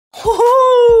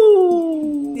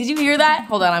Woohoo! Did you hear that?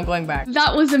 Hold on, I'm going back.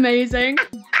 That was amazing.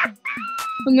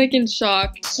 I'm like in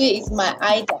shock. She is my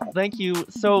idol. Thank you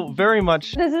so very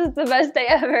much. This is the best day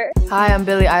ever. Hi, I'm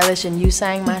Billie Eilish and you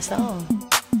sang my song.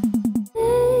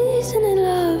 Isn't it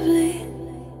lovely?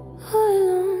 All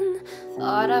alone.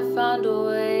 Thought I found a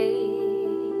way.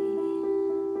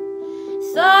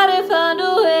 Thought I found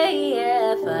a way,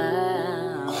 yeah,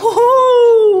 found.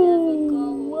 Whoa!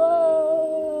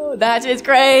 That is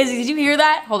crazy. Did you hear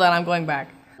that? Hold on, I'm going back.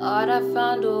 Thought I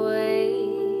found a way.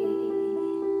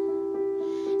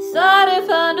 Thought I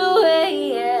found a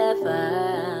way, yeah,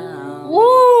 found.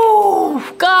 Woo!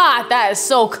 God, that is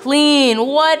so clean.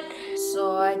 What?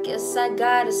 So I guess I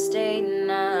gotta stay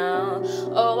now.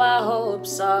 Oh, I hope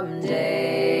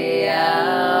someday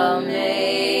I'll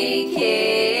make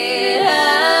it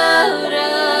out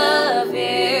of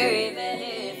here. Even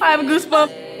if I have a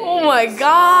goosebump. Oh my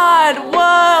God.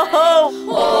 Whoa!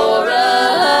 for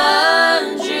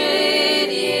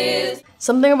 100 years.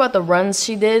 Something about the runs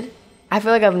she did. I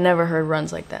feel like I've never heard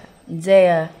runs like that.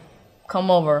 Zaya, come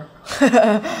over.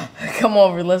 Come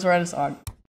over, let's write a song.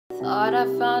 Thought I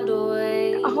found a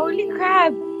way. Holy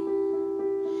crap.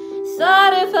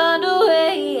 Thought I found a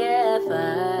way, yeah,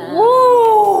 found.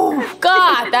 Woo!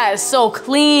 God, that is so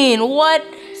clean. What?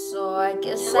 So I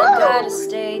guess I gotta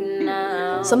stay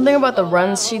now. Something about the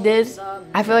runs she did.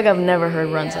 I feel like I've never heard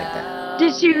runs like that.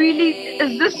 Did she really?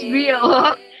 Is this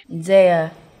real?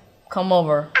 Zaya, come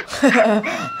over.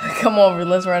 Come over,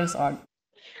 let's write a song.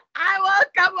 I will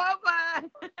come over.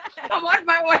 I'm on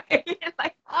my way.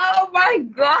 Like, oh my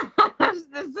gosh,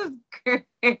 this is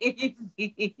crazy.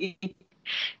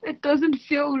 It doesn't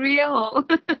feel real.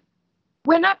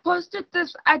 When I posted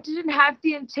this, I didn't have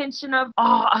the intention of,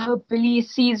 oh, I hope Billie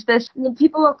sees this. And then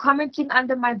people were commenting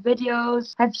under my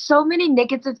videos. I have so many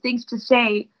negative things to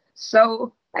say.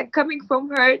 So, like, coming from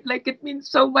her, like, it means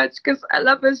so much because I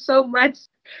love her so much.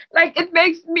 Like, it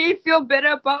makes me feel better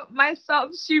about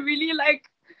myself. She really, like,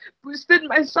 boosted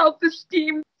my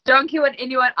self-esteem. Don't care what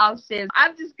anyone else says.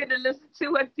 I'm just gonna listen to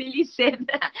what Billie said.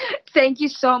 Thank you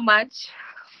so much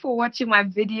for watching my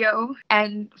video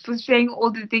and for saying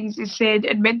all the things you said.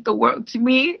 It meant the world to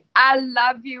me. I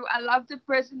love you. I love the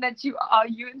person that you are.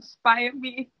 You inspire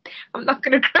me. I'm not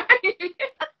gonna cry.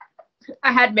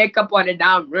 I had makeup on and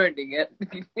now I'm ruining it.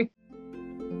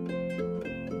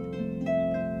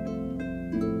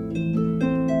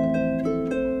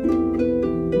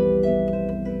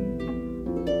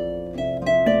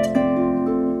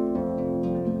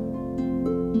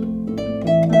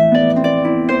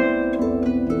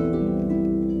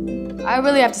 I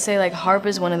really have to say, like, harp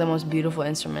is one of the most beautiful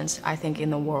instruments, I think, in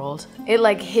the world. It,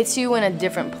 like, hits you in a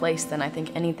different place than I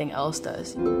think anything else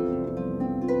does.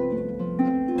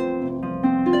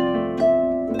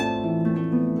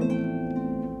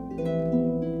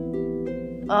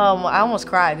 I almost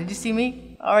cried. Did you see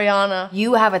me? Ariana,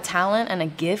 you have a talent and a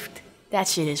gift. That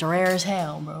shit is rare as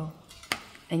hell, bro.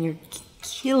 And you're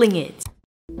killing it.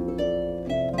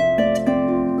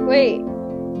 Wait,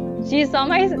 she saw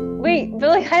my... Wait,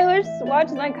 Billie Eilish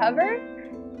watched my cover?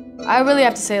 I really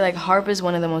have to say, like, harp is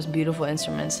one of the most beautiful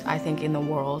instruments, I think, in the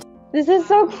world. This is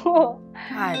so cool.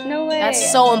 God, No way.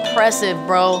 that's so impressive,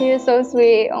 bro. She is so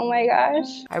sweet. Oh my gosh.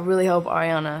 I really hope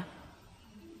Ariana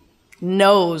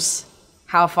knows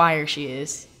how fire she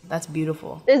is. That's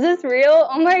beautiful. Is this real?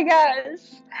 Oh my gosh.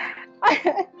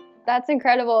 That's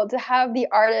incredible to have the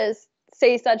artist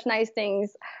say such nice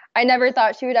things. I never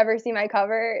thought she would ever see my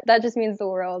cover. That just means the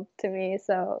world to me.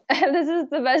 So this is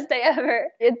the best day ever.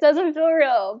 It doesn't feel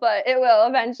real, but it will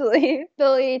eventually.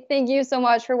 Billie, thank you so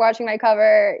much for watching my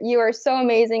cover. You are so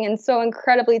amazing and so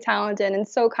incredibly talented and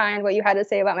so kind what you had to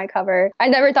say about my cover. I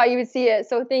never thought you would see it.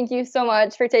 So thank you so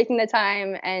much for taking the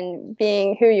time and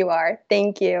being who you are.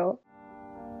 Thank you.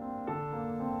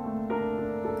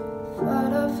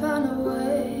 Thought I found a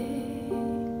way.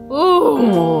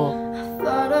 Ooh.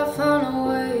 Thought I found a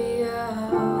way out,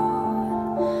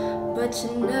 but you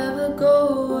never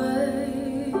go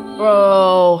away.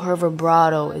 Bro, her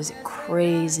vibrato is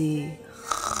crazy.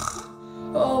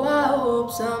 Oh, I hope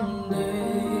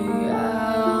someday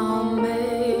I'll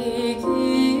make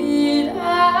it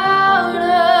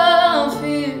out of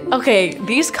here. Okay,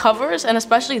 these covers, and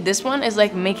especially this one, is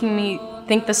like making me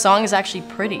think the song is actually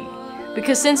pretty.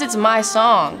 Because since it's my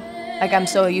song, like, I'm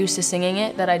so used to singing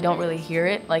it that I don't really hear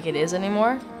it like it is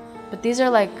anymore. But these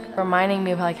are like reminding me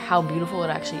of like how beautiful it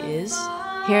actually is.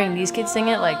 Hearing these kids sing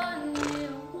it, like,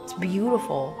 it's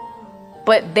beautiful.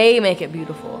 But they make it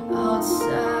beautiful.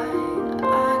 Outside,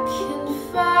 I can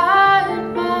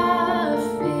find my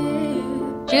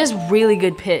feet. She has really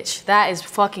good pitch. That is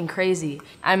fucking crazy.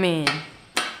 I mean,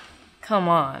 Come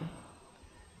on.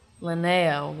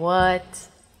 Linnea, what?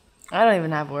 I don't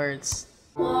even have words.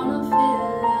 Ooh.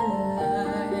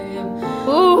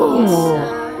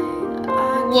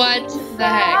 What the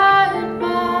heck?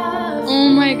 Oh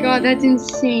my god, that's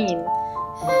insane.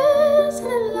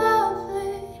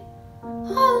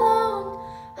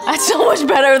 That's so much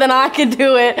better than I can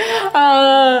do it.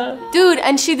 Dude,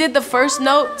 and she did the first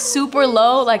note super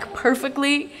low, like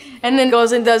perfectly, and then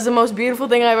goes and does the most beautiful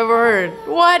thing I've ever heard.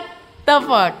 What the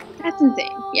fuck? That's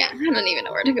insane. Yeah, I don't even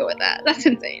know where to go with that. That's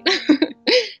insane.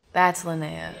 That's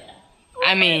Linnea.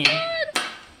 I mean,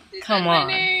 come on.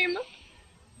 My name.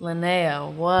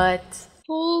 Linnea, what?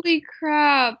 Holy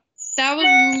crap. That was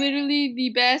literally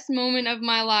the best moment of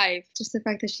my life. Just the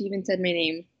fact that she even said my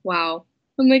name. Wow.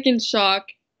 I'm like in shock.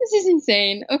 This is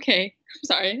insane. Okay.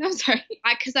 I'm sorry.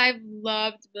 Because I've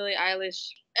loved Billie Eilish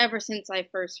ever since I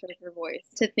first heard her voice.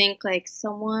 To think like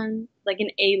someone, like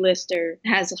an A-lister,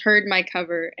 has heard my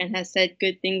cover and has said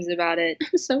good things about it.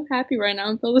 I'm so happy right now.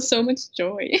 I'm filled with so much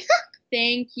joy.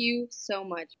 Thank you so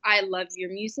much. I love your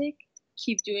music.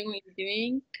 Keep doing what you're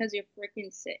doing because you're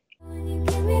freaking sick. When you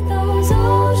give me those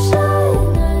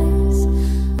ocean eyes,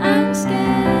 I'm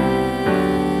scared.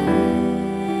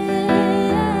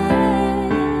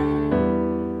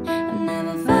 I'm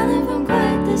never falling from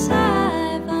quite this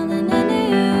high, falling into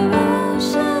your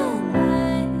ocean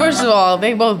eyes. First of all,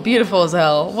 they both beautiful as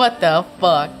hell. What the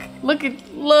fuck?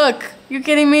 Look. You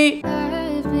kidding me?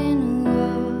 I've been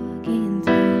walking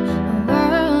through a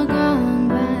world gone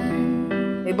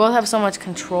by. They both have so much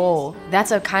control.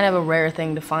 That's a kind of a rare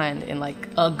thing to find in like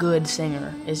a good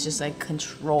singer. It's just like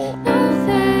control.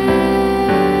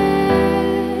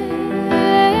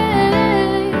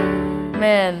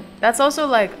 Man, that's also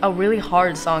like a really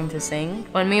hard song to sing.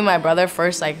 When me and my brother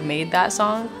first like made that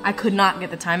song, I could not get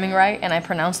the timing right and I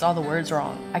pronounced all the words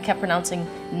wrong. I kept pronouncing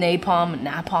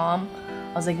napalm.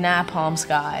 I was like, napalm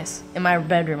skies. In my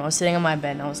bedroom, I was sitting on my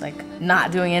bed and I was like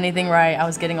not doing anything right. I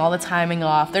was getting all the timing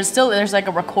off. There's like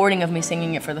a recording of me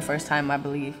singing it for the first time, I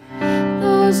believe.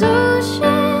 Those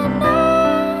ocean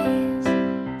eyes.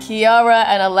 Kiara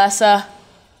and Alessa,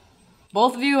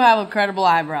 both of you have incredible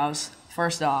eyebrows,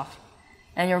 first off.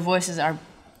 And your voices are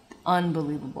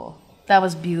unbelievable. That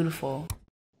was beautiful.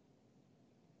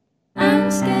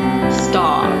 I'm scared.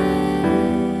 Stop.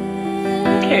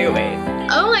 Okay, wait.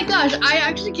 Oh my gosh, I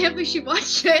actually can't believe she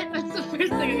watched it. That's the first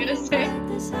thing I'm gonna say.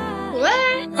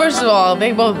 What? First of all,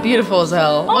 they both beautiful as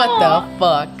hell. What the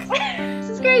fuck? This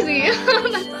is crazy.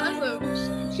 That's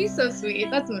awesome. She's so sweet.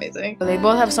 That's amazing. They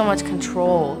both have so much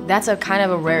control. That's a kind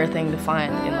of a rare thing to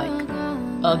find in like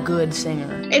a good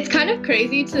singer. It's kind of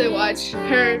crazy to watch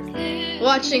her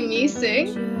watching me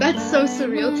sing. That's so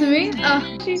surreal to me.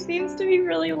 She seems to be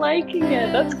really liking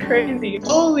it. That's crazy.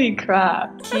 Holy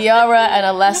crap. Kiara and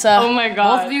Alessa, Oh my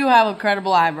god. both of you have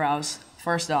incredible eyebrows,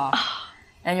 first off.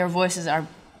 And your voices are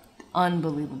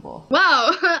unbelievable.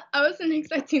 Wow, I wasn't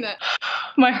expecting that.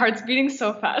 My heart's beating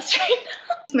so fast right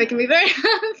now. It's making me very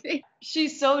happy.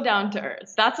 She's so down to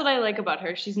earth. That's what I like about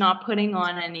her. She's not putting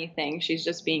on anything. She's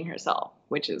just being herself,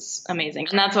 which is amazing.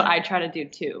 And that's what I try to do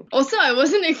too. Also, I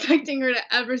wasn't expecting her to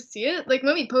ever see it. Like,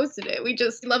 when we posted it, we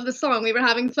just loved the song. We were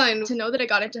having fun. To know that it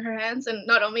got into her hands, and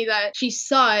not only that she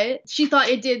saw it, she thought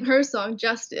it did her song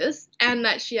justice, and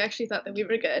that she actually thought that we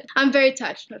were good. I'm very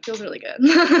touched. That feels really good.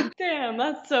 Damn,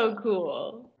 that's so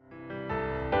cool.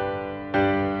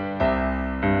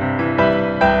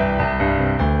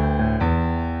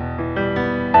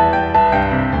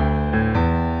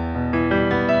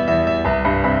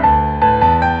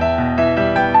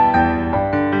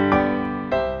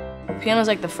 Piano's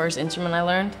like the first instrument I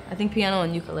learned. I think piano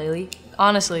and ukulele.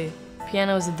 Honestly,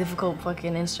 piano is a difficult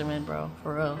fucking instrument, bro.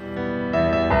 For real.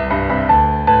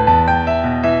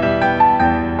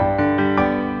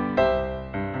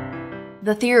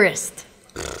 The Theorist.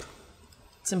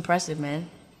 It's impressive,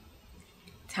 man.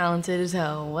 Talented as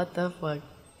hell. What the fuck?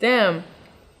 Damn.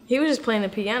 He was just playing the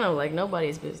piano like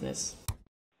nobody's business.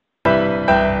 Whoa.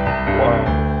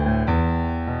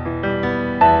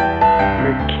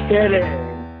 You're kidding.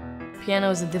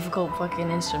 Piano is a difficult fucking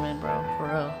instrument, bro. For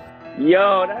real.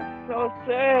 Yo, that's so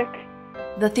sick.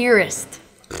 The Theorist.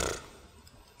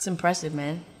 It's impressive,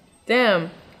 man. Damn.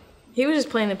 He was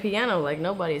just playing the piano like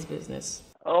nobody's business.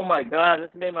 Oh my god, this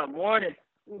made my morning.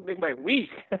 This made my week.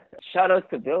 Shout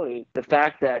out to Billie. The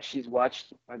fact that she's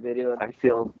watched my video, I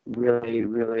feel really,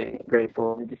 really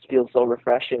grateful. It just feels so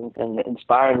refreshing and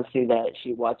inspiring to see that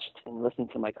she watched and listened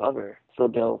to my cover. So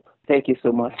dope. Thank you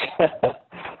so much.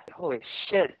 Holy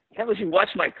shit. I can't believe she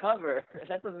watched my cover.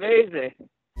 That's amazing.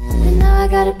 And now I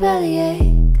got a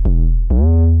bellyache.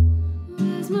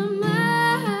 Where's my mind?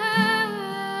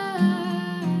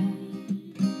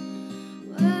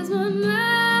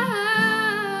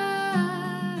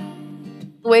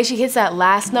 way she hits that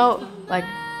last note, like,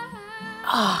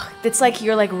 it's like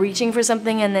you're like reaching for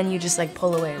something and then you just like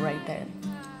pull away right then.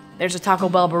 There's a Taco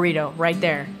Bell burrito right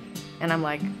there. And I'm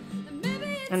like,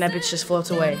 and that bitch just floats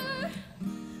away.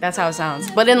 That's how it sounds,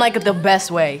 but in like the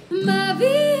best way. My V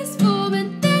is for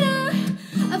vendetta.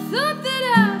 I thought that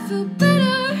I feel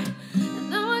better, and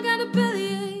now I got a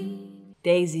bellyache.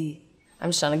 Daisy. I'm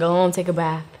just trying to go home, take a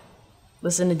bath,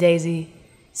 listen to Daisy,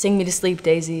 sing me to sleep,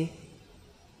 Daisy,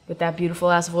 with that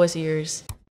beautiful ass voice of yours.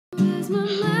 Where's my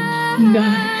mind?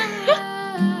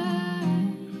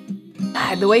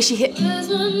 God, the way she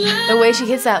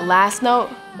hits that last note,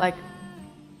 like,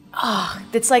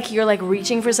 it's like you're like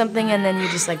reaching for something and then you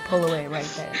just like pull away right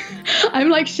there. I'm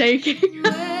like shaking.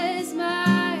 Where's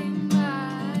my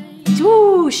mind?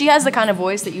 Ooh, she has the kind of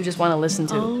voice that you just want to listen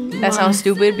to. That sounds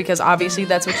stupid because obviously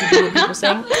that's what you do when people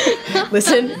sing.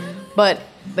 Listen, but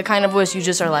the kind of voice you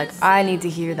just are like, I need to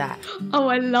hear that. Oh,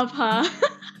 I love her.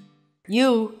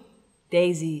 You,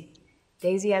 Daisy.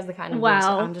 Daisy has the kind of voice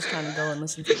that I'm just trying to go and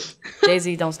listen to.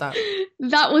 Daisy, don't stop.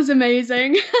 That was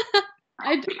amazing.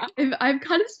 I'm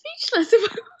kind of speechless.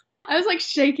 I was like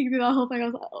shaking through that whole thing. I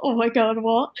was like, oh my god,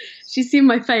 what? She's seen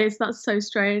my face. That's so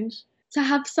strange. To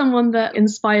have someone that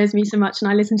inspires me so much and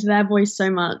I listen to their voice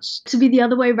so much, to be the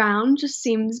other way around just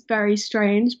seems very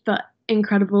strange but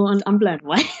incredible, and I'm blown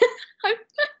away.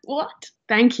 What?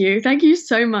 Thank you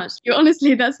so much. You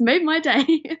honestly, that's made my day.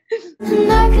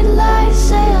 And I could lie,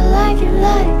 say I like it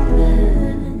like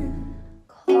that.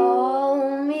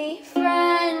 Call me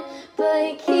friend,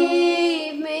 but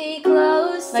keep me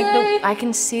close. Like I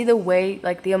can see the way,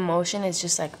 like the emotion is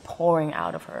just like pouring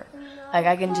out of her. Like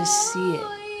I can just see it.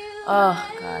 Oh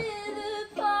God.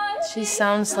 She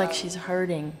sounds like she's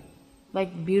hurting.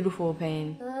 Like beautiful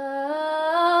pain. Like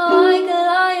a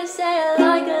lie, say I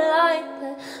like it like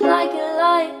that. Like it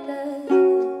like that.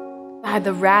 God,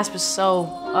 the rasp is so,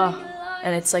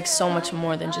 and it's like so much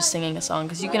more than just singing a song,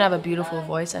 because you can have a beautiful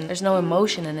voice and there's no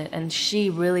emotion in it, and she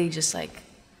really just like,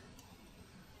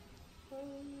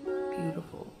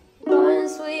 beautiful.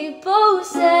 Once we both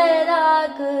said our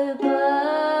goodbyes.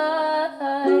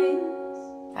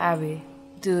 Abby,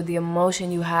 dude, the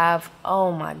emotion you have,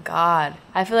 oh my God.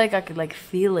 I feel like I could like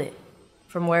feel it.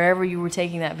 From wherever you were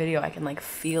taking that video, I can like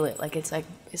feel it. Like it's like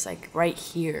right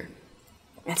here.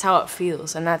 That's how it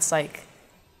feels. And that's like,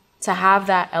 to have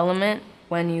that element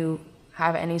when you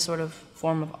have any sort of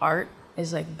form of art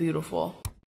is like beautiful.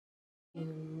 You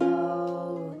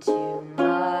know too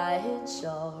much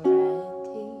already.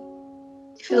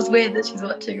 It feels weird that she's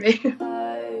watching me.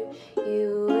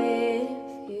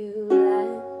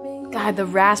 God, the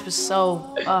rasp is so,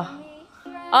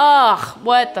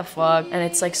 what the fuck? And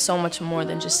it's like so much more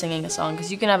than just singing a song,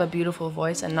 because you can have a beautiful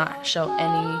voice and not show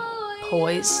any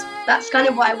poise. That's kind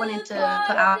of what I wanted to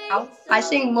put out. I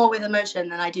sing more with emotion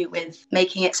than I do with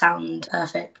making it sound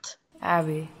perfect.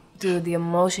 Abby, dude, the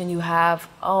emotion you have,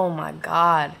 oh my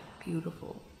God,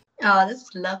 beautiful. Oh, this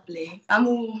is lovely. I'm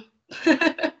all...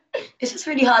 It's just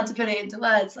really hard to put it into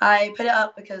words. I put it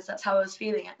up because that's how I was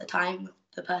feeling at the time with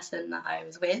the person that I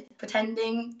was with.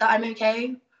 Pretending that I'm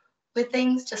okay with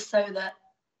things just so that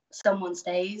someone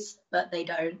stays, but they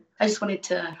don't. I just wanted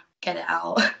to get it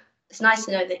out. It's nice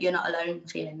to know that you're not alone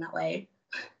feeling that way.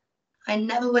 I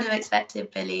never would have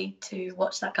expected Billie to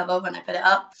watch that cover when I put it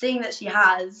up. Seeing that she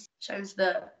has shows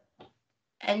that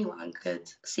anyone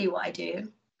could see what I do.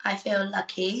 I feel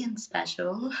lucky and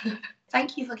special.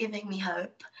 Thank you for giving me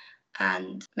hope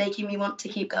and making me want to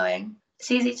keep going.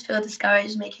 It's easy to feel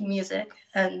discouraged making music,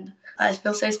 and I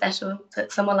feel so special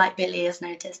that someone like Billie has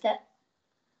noticed it.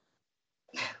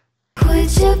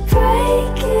 Would you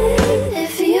break it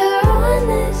if you're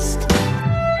honest?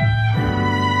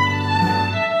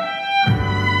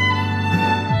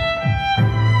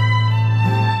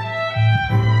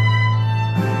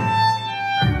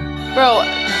 Bro,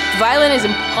 violin is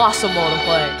impossible to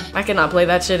play. I cannot play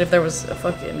that shit if there was a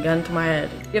fucking gun to my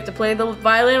head. You have to play the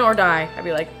violin or die. I'd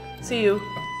be like, see you.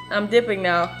 I'm dipping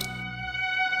now.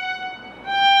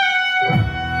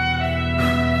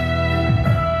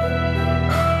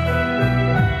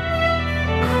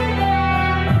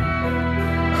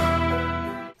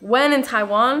 When in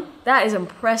Taiwan, that is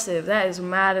impressive. That is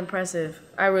mad impressive.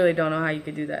 I really don't know how you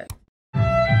could do that.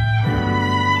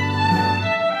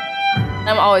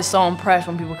 I'm always so impressed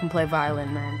when people can play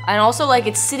violin, man. And also, like,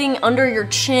 it's sitting under your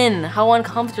chin. How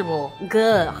uncomfortable.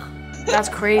 Gugh. That's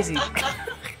crazy.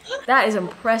 That is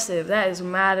impressive. That is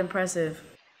mad impressive.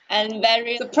 I'm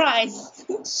very surprised.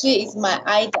 She is my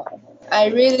idol. I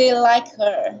really like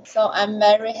her, so I'm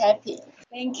very happy.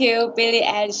 Thank you, Billie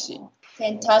Eilish.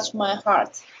 Can touch my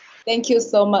heart. Thank you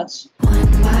so much.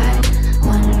 One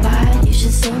bite, you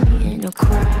should see me in a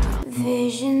crowd.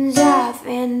 Visions I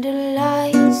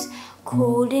vandalize,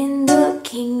 cold in the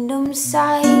kingdom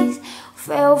size,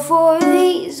 fell for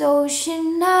these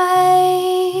ocean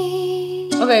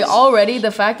nights. Okay, already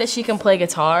the fact that she can play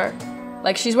guitar,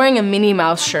 like she's wearing a Minnie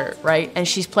Mouse shirt, right? And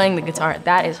she's playing the guitar,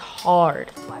 that is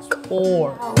hard.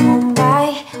 Core. One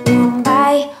by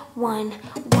one,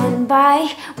 one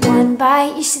by one,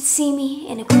 you should see me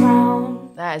in a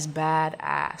crown. That is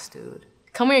badass, dude.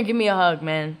 Come here, give me a hug,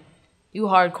 man. You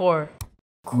hardcore.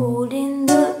 Cold in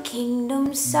the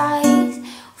kingdom size,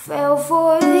 fell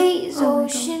for these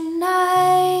ocean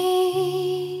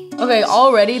nights. Okay,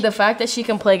 already the fact that she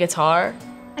can play guitar,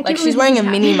 like she's wearing a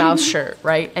Minnie Mouse shirt,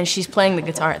 right? And she's playing the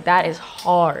guitar, that is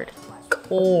hard.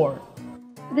 Core.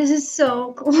 This is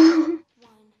so cool.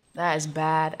 That is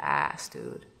badass,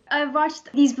 dude. I've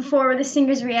watched these before where the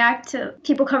singers react to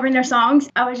people covering their songs.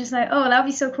 I was just like, oh, that would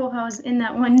be so cool if I was in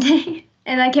that one day.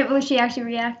 And I can't believe she actually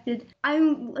reacted.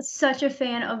 I'm such a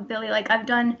fan of Billie. Like, I've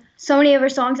done so many of her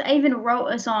songs. I even wrote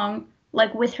a song,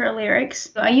 like, with her lyrics.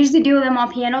 I usually do them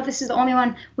on piano. This is the only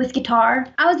one with guitar.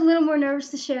 I was a little more nervous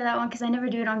to share that one because I never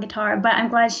do it on guitar, but I'm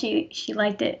glad she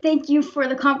liked it. Thank you for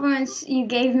the compliments you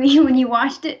gave me when you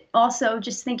watched it. Also,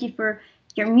 just thank you for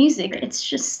your music. It's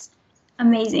just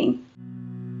amazing.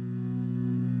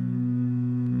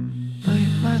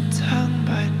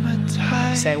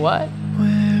 Say what?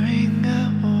 Wearing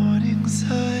a warning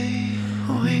sign.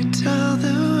 Wait till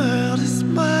the world is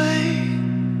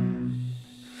mine.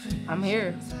 I'm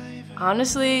here.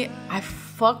 Honestly, I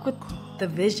fuck with the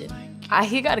vision.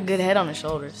 He got a good head on his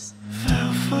shoulders.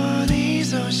 Fell for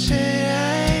these ocean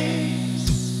eyes.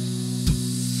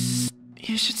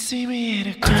 You should see me in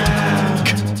a crowd.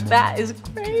 That is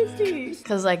crazy.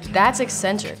 Cause like that's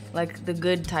eccentric, like the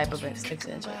good type of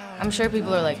eccentric. I'm sure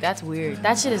people are like, that's weird.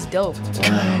 That shit is dope. You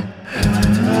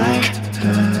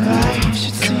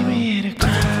should see me in a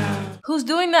crowd. Who's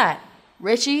doing that?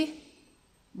 Richie?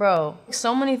 Bro,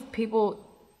 so many people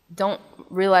don't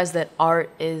realize that art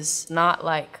is not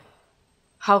like,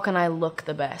 how can I look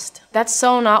the best? That's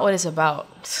so not what it's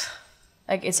about.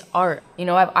 Like, it's art. You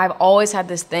know, I've always had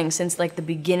this thing since like the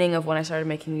beginning of when I started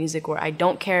making music where I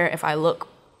don't care if I look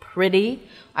pretty,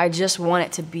 I just want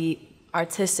it to be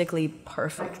artistically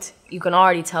perfect. You can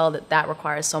already tell that that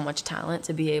requires so much talent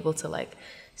to be able to like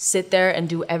sit there and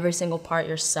do every single part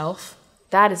yourself.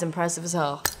 That is impressive as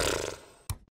hell.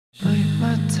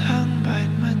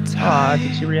 Aw,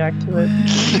 did she react to it?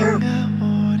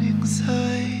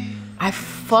 I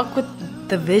fuck with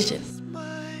the vision.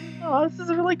 Oh, this is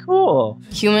really cool.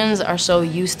 Humans are so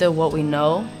used to what we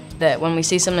know that when we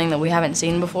see something that we haven't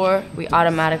seen before, we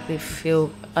automatically feel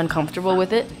uncomfortable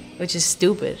with it, which is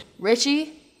stupid.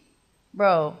 Richie?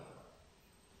 Bro,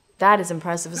 that is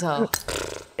impressive as hell.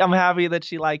 I'm happy that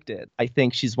she liked it. I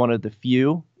think she's one of the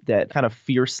few that kind of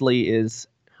fiercely is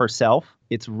herself.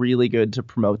 It's really good to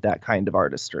promote that kind of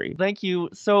artistry. Thank you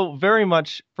so very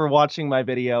much for watching my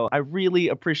video. I really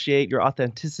appreciate your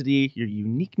authenticity, your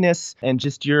uniqueness, and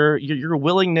just your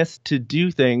willingness to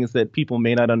do things that people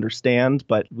may not understand,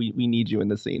 but we need you in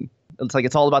the scene. It's like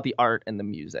it's all about the art and the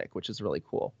music, which is really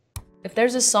cool. If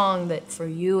there's a song that for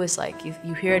you is like,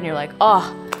 you hear it and you're like,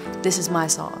 oh, this is my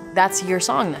song. That's your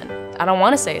song then. I don't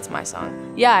want to say it's my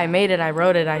song. Yeah, I made it, I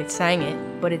wrote it, I sang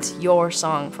it, but it's your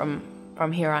song from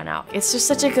here on out. It's just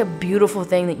such like a beautiful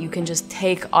thing that you can just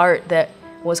take art that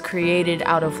was created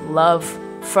out of love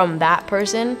from that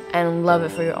person and love it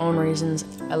for your own reasons.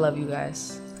 I love you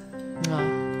guys.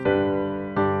 Mwah.